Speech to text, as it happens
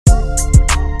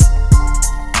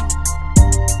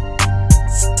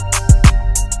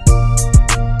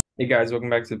Hey guys, welcome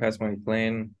back to the Past Money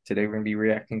Plan. Today we're going to be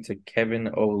reacting to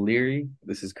Kevin O'Leary.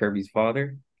 This is Kirby's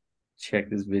father. Check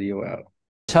this video out.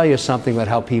 Tell you something about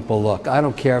how people look. I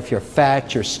don't care if you're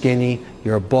fat, you're skinny,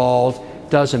 you're bald,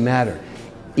 doesn't matter.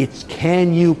 It's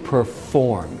can you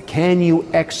perform? Can you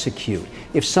execute?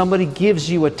 If somebody gives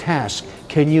you a task,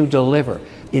 can you deliver?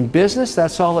 In business,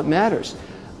 that's all that matters.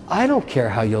 I don't care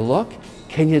how you look.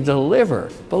 Can you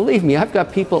deliver? Believe me, I've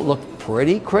got people that look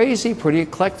pretty crazy, pretty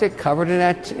eclectic, covered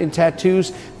in tattoos,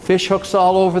 fish hooks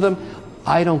all over them.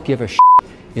 I don't give a shit.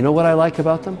 You know what I like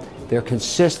about them? They're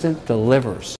consistent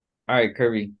delivers. All right,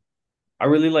 Kirby. I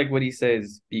really like what he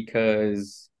says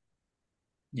because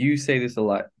you say this a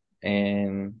lot,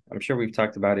 and I'm sure we've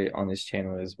talked about it on this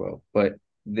channel as well, but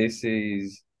this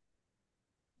is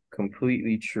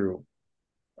completely true.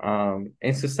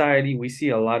 In society, we see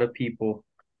a lot of people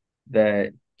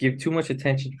that give too much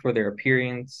attention for their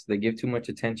appearance. They give too much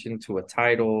attention to a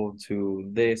title, to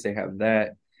this, they have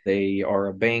that. They are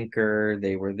a banker,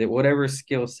 they were whatever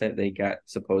skill set they got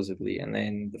supposedly. And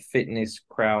then the fitness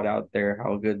crowd out there,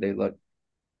 how good they look.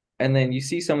 And then you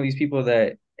see some of these people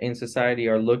that in society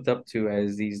are looked up to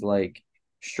as these like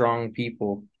strong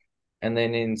people. And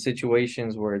then in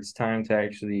situations where it's time to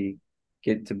actually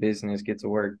get to business, get to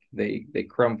work, they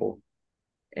crumble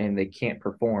and they can't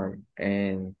perform.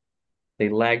 And they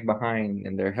lag behind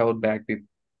and they're held back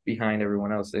behind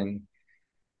everyone else. And,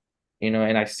 and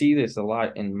I see this a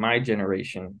lot in my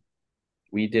generation.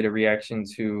 We did a reaction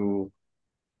to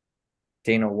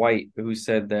Dana White, who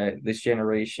said that this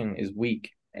generation is weak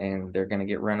and they're going to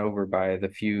get run over by the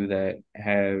few that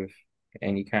have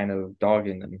any kind of dog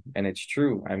in them. And it's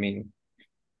true. I mean,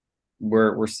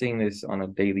 we're seeing this on a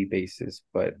daily basis,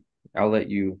 but I'll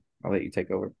let you take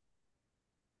over.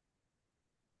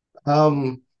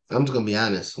 I'm just gonna be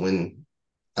honest. When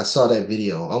I saw that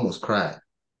video, I almost cried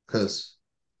because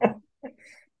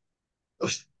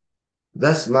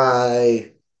that's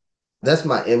my that's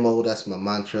my MO, that's my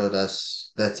mantra,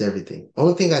 that's everything.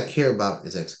 Only thing I care about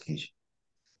is execution.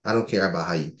 I don't care about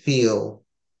how you feel.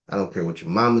 I don't care what your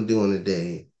mama doing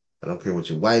today. I don't care what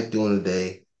your wife doing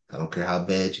today. I don't care how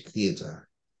bad your kids are.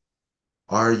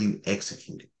 Are you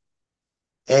executing?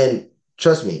 And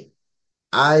trust me,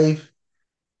 I've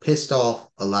pissed off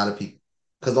a lot of people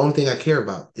because the only thing I care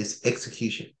about is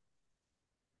execution.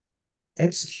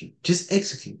 Execute. Just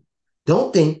execute.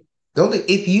 Don't think. Don't think.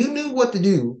 If you knew what to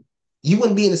do, you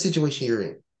wouldn't be in the situation you're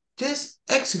in. Just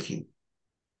execute.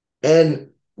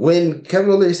 And when Kevin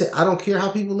O'Leary said, I don't care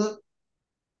how people look,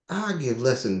 I give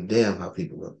less than a damn how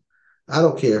people look. I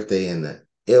don't care if they in the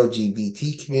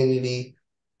LGBT community,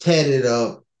 tatted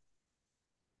up,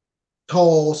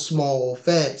 tall, small,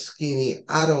 fat, skinny.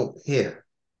 I don't care.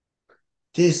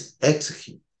 Just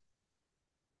execute.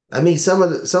 I mean, some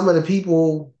of the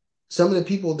people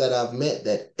that I've met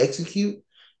that execute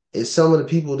is some of the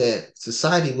people that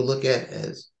society would look at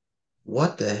as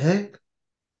what the heck?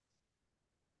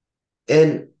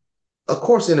 And of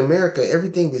course, in America,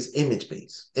 everything is image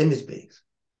based, image based.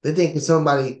 They think if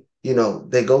somebody,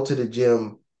 they go to the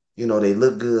gym, they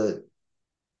look good,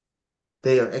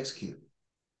 they are executed.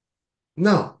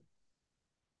 No,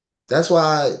 that's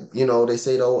why, they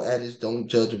say the old adage, don't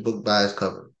judge a book by its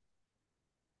cover.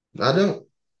 I don't.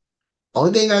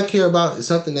 Only thing I care about is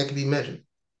something that can be measured.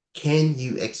 Can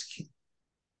you execute?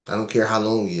 I don't care how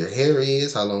long your hair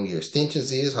is, how long your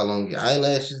extensions is, how long your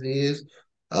eyelashes is,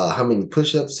 how many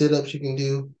push-ups, sit-ups you can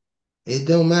do. It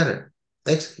don't matter.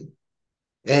 Execute.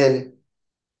 And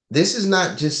this is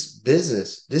not just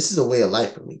business. This is a way of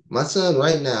life for me. My son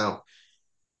right now,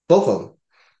 both of them.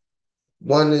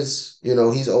 One is,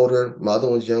 he's older. My other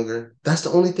one's younger. That's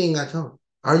the only thing I tell him.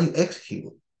 Are you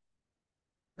executing?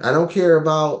 I don't care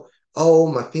about,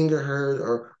 oh, my finger hurt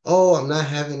or, oh, I'm not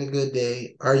having a good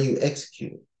day. Are you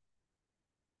executing?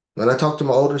 When I talk to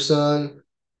my older son,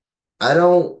 I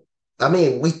don't. I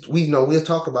mean, we know we'll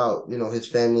talk about his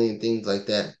family and things like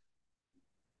that.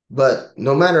 But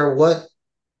no matter what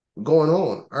going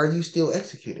on, are you still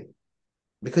executing?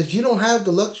 Because you don't have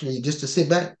the luxury just to sit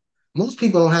back. Most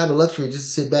people don't have the luxury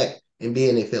just to sit back and be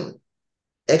in their feeling.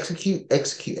 Execute,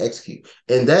 execute, execute,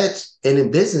 and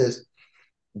in business,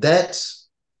 that's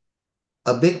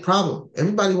a big problem.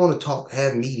 Everybody want to talk,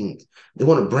 have meetings. They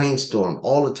want to brainstorm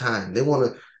all the time. They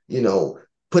want to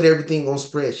put everything on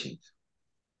spreadsheets,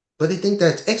 but they think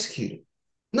that's executing.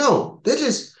 No, they're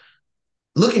just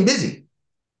looking busy.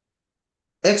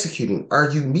 Executing.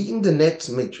 Are you meeting the next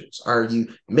matrix? Are you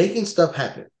making stuff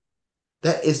happen?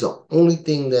 That is the only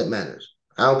thing that matters.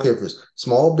 I don't care if it's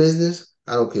small business.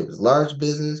 I don't care if it's large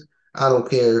business. I don't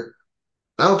care.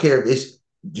 I don't care if it's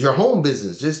your home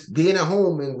business, just being at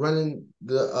home and running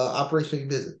the operation of your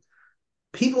business.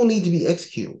 People need to be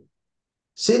executing.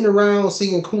 Sitting around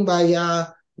singing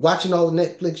Kumbaya, watching all the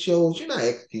Netflix shows, you're not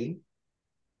executing.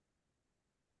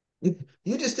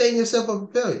 You just setting yourself up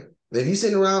for failure. If you're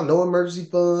sitting around, no emergency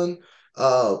fund,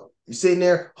 you're sitting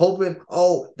there hoping,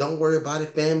 oh, don't worry about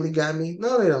it, family got me.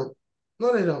 No, they don't.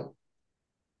 No, they don't.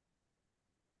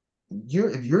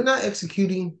 If you're not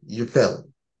executing, you're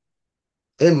failing.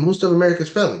 And most of America's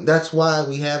failing. That's why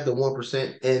we have the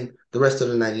 1% and the rest of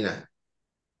the 99.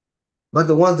 But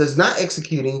the ones that's not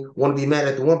executing want to be mad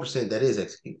at the 1% that is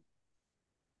executing.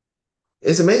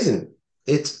 It's amazing.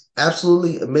 It's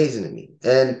absolutely amazing to me.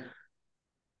 And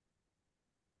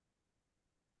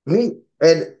me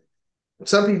and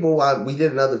some people, we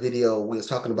did another video, we was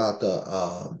talking about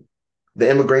the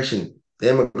immigration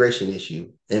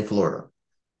issue in Florida.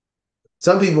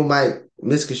 Some people might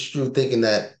misconstrue thinking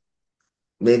that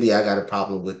maybe I got a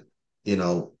problem with,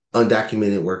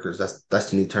 undocumented workers. That's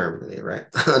the new term today, right?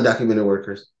 Undocumented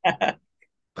workers.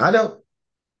 I don't.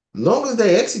 Long as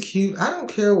they execute, I don't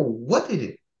care what they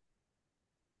do.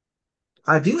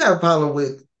 I do have a problem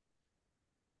with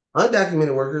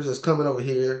undocumented workers that's coming over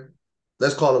here.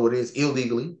 Let's call it what it is,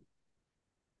 illegally,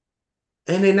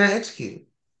 and they're not executing.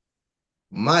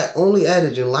 My only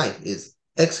adage in life is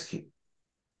execute,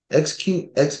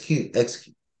 execute, execute,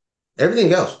 execute.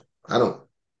 Everything else, I don't.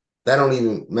 That don't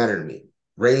even matter to me.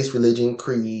 Race, religion,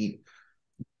 creed.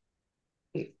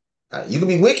 You can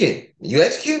be wicked. You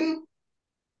executing,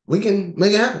 we can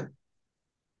make it happen.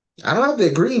 I don't have to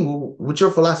agree with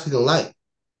your philosophy in life,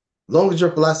 long as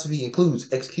your philosophy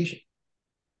includes execution.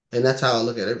 And that's how I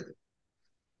look at everything.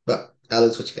 But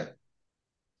Alex, what you got?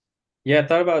 Yeah, I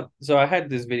thought about, so I had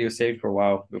this video saved for a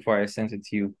while before I sent it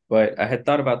to you, but I had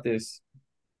thought about this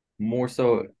more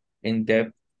so in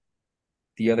depth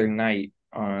the other night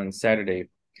on Saturday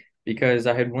because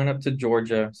I had went up to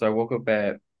Georgia. So I woke up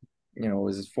at, it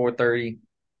was 4:30,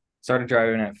 started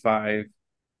driving at 5.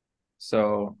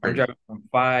 So I'm Crazy. driving from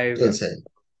 5, Insane.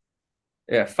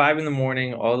 yeah, 5 in the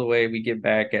morning all the way. We get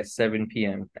back at 7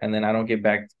 p.m. and then I don't get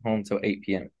back home till 8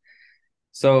 p.m.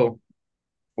 So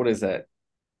what is that?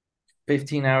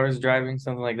 15 hours driving,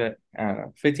 something like that. I don't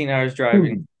know. 15 hours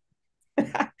driving. Hmm.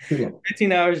 Yeah.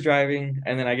 15 hours driving,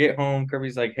 and then I get home.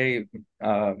 Kirby's like, "Hey,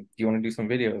 do you want to do some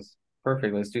videos?"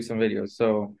 Perfect, let's do some videos.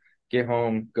 So get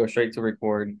home, go straight to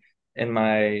record. And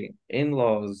my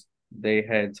in-laws, they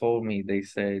had told me, they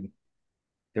said,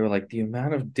 they were like, the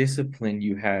amount of discipline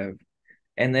you have.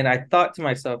 And then I thought to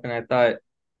myself, and I thought,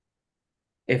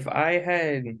 if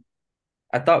I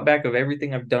thought back of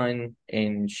everything I've done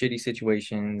in shitty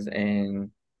situations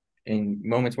and in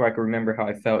moments where I could remember how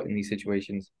I felt in these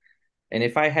situations. And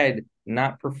if I had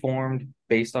not performed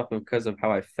based off of because of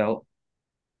how I felt,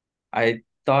 I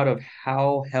thought of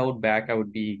how held back I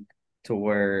would be to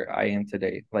where I am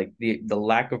today. Like the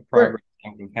lack of Right. progress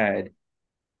I've had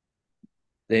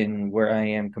than where I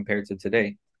am compared to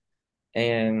today.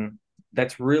 And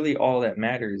that's really all that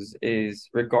matters is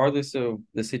regardless of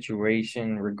the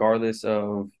situation, regardless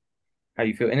of how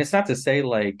you feel. And it's not to say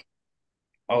like,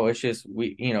 oh, it's just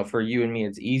for you and me,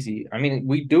 it's easy. I mean,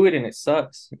 we do it and it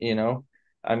sucks.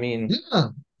 I mean, Yeah.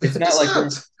 it's It not like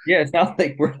sucks. it's not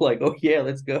like we're like, oh yeah,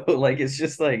 let's go. Like it's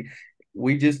just like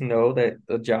we just know that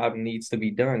the job needs to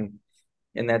be done.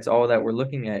 And that's all that we're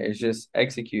looking at is just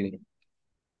executing.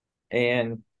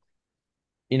 And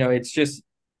it's just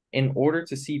in order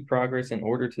to see progress, in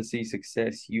order to see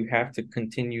success, you have to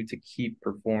continue to keep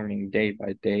performing day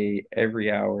by day, every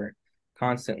hour,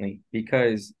 constantly,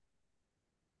 because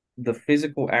the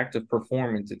physical act of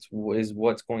performance is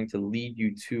what's going to lead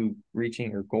you to reaching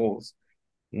your goals,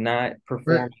 not Right.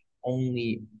 performing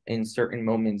only in certain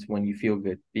moments when you feel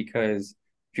good. Because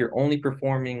if you're only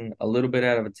performing a little bit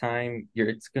out of a time,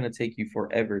 it's going to take you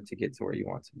forever to get to where you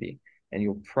want to be. And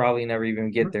you'll probably never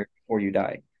even get there before you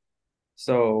die.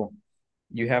 So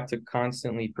you have to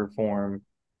constantly perform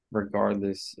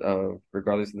regardless of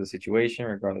the situation,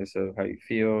 regardless of how you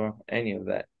feel, any of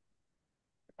that.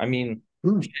 I mean,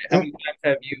 Mm. shit, how many times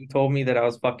have you told me that I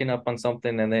was fucking up on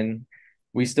something and then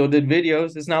we still did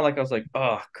videos? It's not like I was like,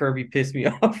 oh, Kirby pissed me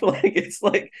off. Like it's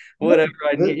like No, whatever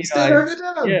I need, still have it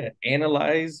yeah, done.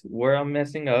 analyze where I'm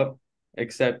messing up,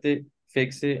 accept it,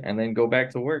 fix it, and then go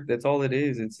back to work. That's all it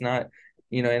is. It's not,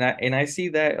 and I see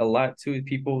that a lot too with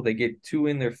people. They get too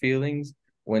in their feelings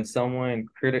when someone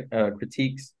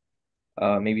critiques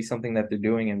maybe something that they're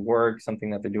doing in work, something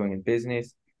that they're doing in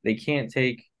business. They can't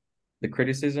take the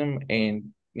criticism and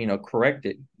correct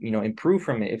it, improve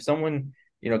from it. If someone,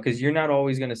 because you're not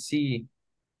always going to see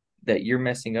that you're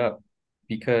messing up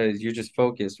because you're just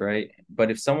focused, right?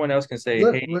 But if someone else can say,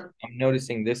 Look, hey, look. I'm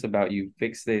noticing this about you,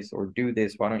 fix this or do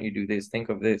this, why don't you do this, think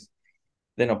of this,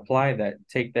 then apply that,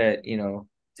 take that,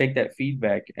 take that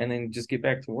feedback and then just get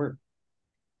back to work.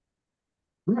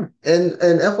 And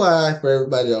FYI for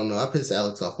everybody that don't know, I piss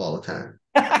Alex off all the time.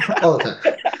 All the time.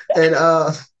 And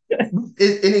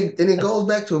it goes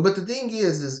back to it. But the thing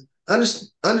is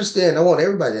understand, I want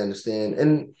everybody to understand,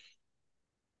 and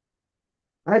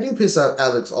I do piss off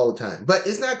Alex all the time, but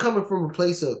it's not coming from a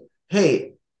place of,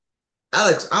 hey,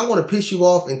 Alex, I want to piss you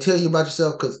off and tell you about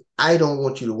yourself because I don't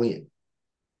want you to win.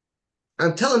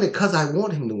 I'm telling it because I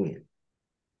want him to win.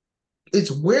 It's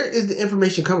where is the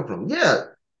information coming from? Yeah,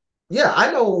 yeah,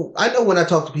 I know when I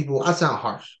talk to people, I sound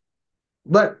harsh,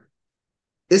 but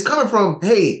it's coming from,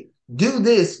 hey, do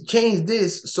this, change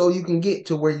this so you can get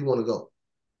to where you want to go.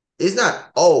 It's not,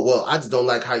 oh, well, I just don't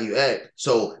like how you act,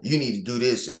 so you need to do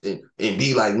this and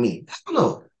be like me. I don't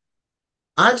know.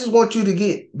 I just want you to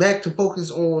get back to focus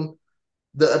on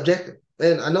the objective.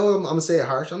 And I know I'm gonna say it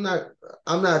harsh. I'm not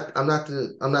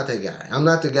that guy. I'm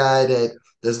not the guy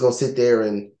that's gonna sit there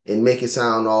and make it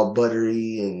sound all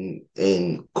buttery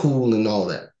and cool and all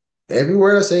that. Every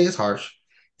word I say is harsh.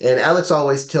 And Alex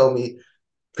always tell me,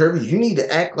 Kirby, you need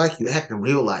to act like you act in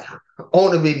real life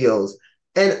on the videos.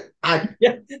 And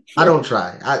Yeah. I don't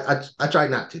try. I try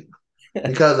not to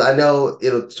because I know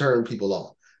it'll turn people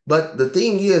off. But the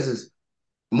thing is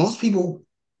most people,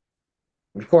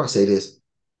 before I say this,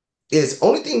 is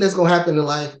only thing that's gonna happen in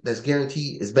life that's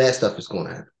guaranteed is bad stuff is gonna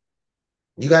happen.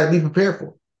 You gotta be prepared for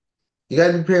it. You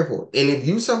gotta be prepared for it. And if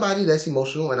you somebody that's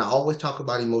emotional, and I always talk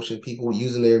about emotion, people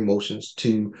using their emotions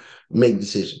to make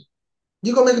decisions,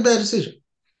 you're gonna make a bad decision.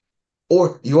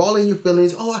 Or you all in your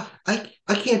feelings. Oh,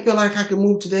 I can't feel like I can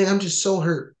move today. I'm just so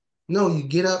hurt. No, you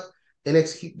get up and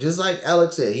execute. Just like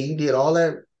Alex said, he did all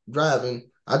that driving.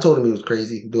 I told him he was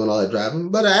crazy doing all that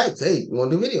driving, but I asked, hey, you want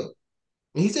to do video?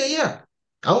 And he said, yeah.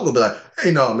 I won't go be like,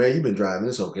 hey, no, man, you've been driving.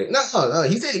 It's okay. No, no.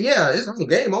 He said, yeah, it's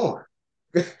game on.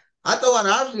 I throw out the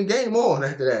option, game on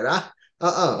after that.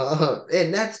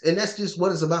 And that's just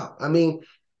what it's about. I mean,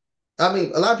 a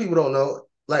lot of people don't know.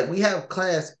 Like we have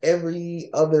class every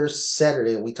other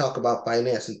Saturday. We talk about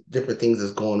finance and different things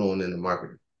that's going on in the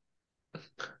market.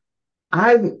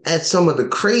 I'm at some of the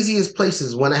craziest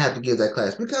places when I have to give that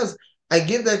class because I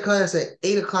give that class at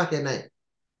 8 o'clock at night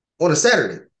on a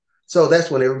Saturday. So that's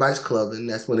when everybody's clubbing.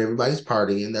 That's when everybody's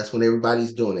partying. That's when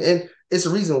everybody's doing it. And it's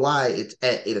the reason why it's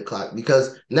at 8 o'clock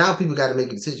because now people got to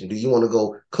make a decision. Do you want to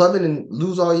go clubbing and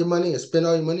lose all your money and spend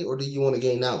all your money, or do you want to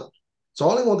gain knowledge? So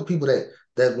I only want the people that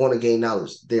want to gain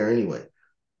knowledge there anyway.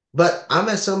 But I'm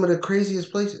at some of the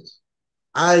craziest places.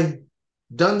 I've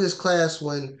done this class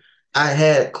when I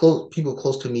had people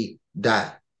close to me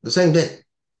die the same day.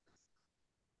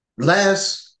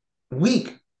 Last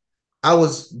week, I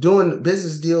was doing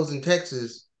business deals in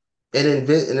Texas, and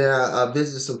then I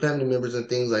visited some family members and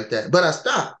things like that. But I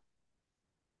stopped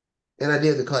and I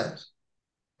did the class.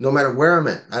 No matter where I'm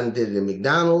at, I did it in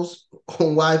McDonald's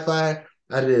on Wi-Fi.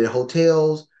 I did it in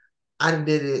hotels. I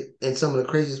did it in some of the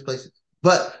craziest places.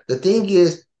 But the thing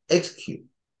is, execute,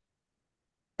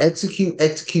 execute,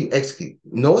 execute, execute.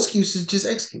 No excuses, just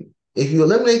execute. If you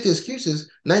eliminate the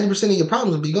excuses, 90% of your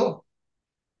problems will be gone.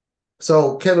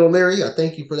 So, Kevin O'Leary, I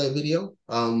thank you for that video.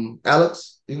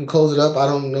 Alex, you can close it up. I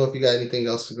don't know if you got anything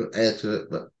else to add to it,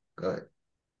 but go ahead.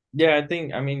 Yeah, I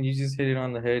think, I mean, you just hit it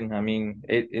on the head. I mean,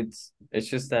 it's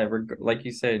just that, like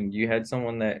you said, you had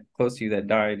someone that close to you that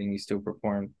died and you still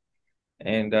performed.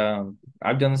 And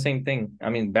I've done the same thing. I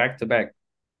mean, back to back.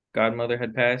 Godmother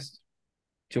had passed.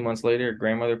 2 months later,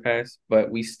 grandmother passed, but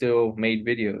we still made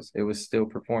videos. It was still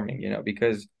performing,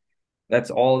 because that's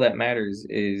all that matters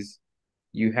is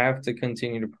you have to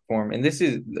continue to perform. And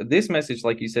this message,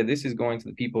 like you said, this is going to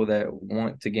the people that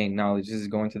want to gain knowledge. This is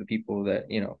going to the people that,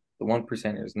 the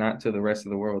 1%ers, not to the rest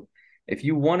of the world. If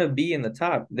you want to be in the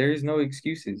top, there is no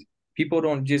excuses. People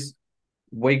don't just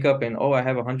wake up and, oh, I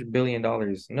have $100 billion.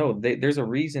 No, there's a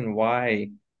reason why,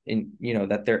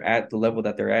 that they're at the level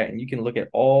that they're at. And you can look at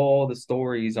all the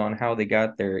stories on how they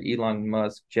got there. Elon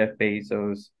Musk, Jeff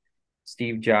Bezos,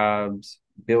 Steve Jobs,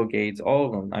 Bill Gates, all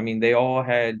of them. I mean, they all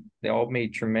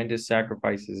made tremendous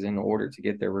sacrifices in order to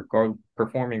get there,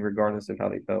 performing regardless of how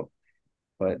they felt.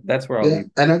 But that's where I'll Yeah, leave.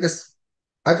 and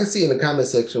I can see in the comment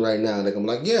section right now, like I'm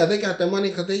like, yeah, they got their money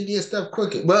because they did stuff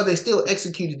crooked. Well, they still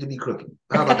executed to be crooked.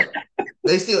 How about that?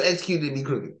 They still executed to be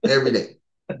crooked every day.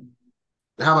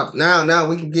 How about now? Now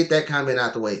we can get that comment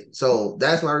out the way. So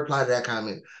that's my reply to that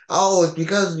comment. Oh, it's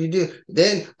because you did.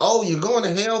 Then oh, you're going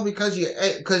to hell because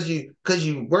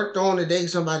you worked on the day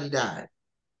somebody died.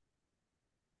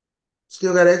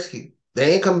 Still got to execute.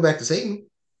 They ain't coming back to save me.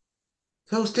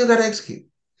 So still got to execute.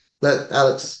 But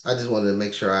Alex, I just wanted to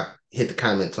make sure I hit the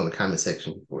comments on the comment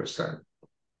section before it started.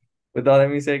 With all that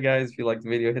being said, guys, if you like the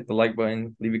video, hit the like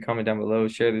button, leave a comment down below,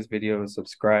 share this video,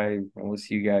 subscribe, and we'll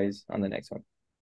see you guys on the next one.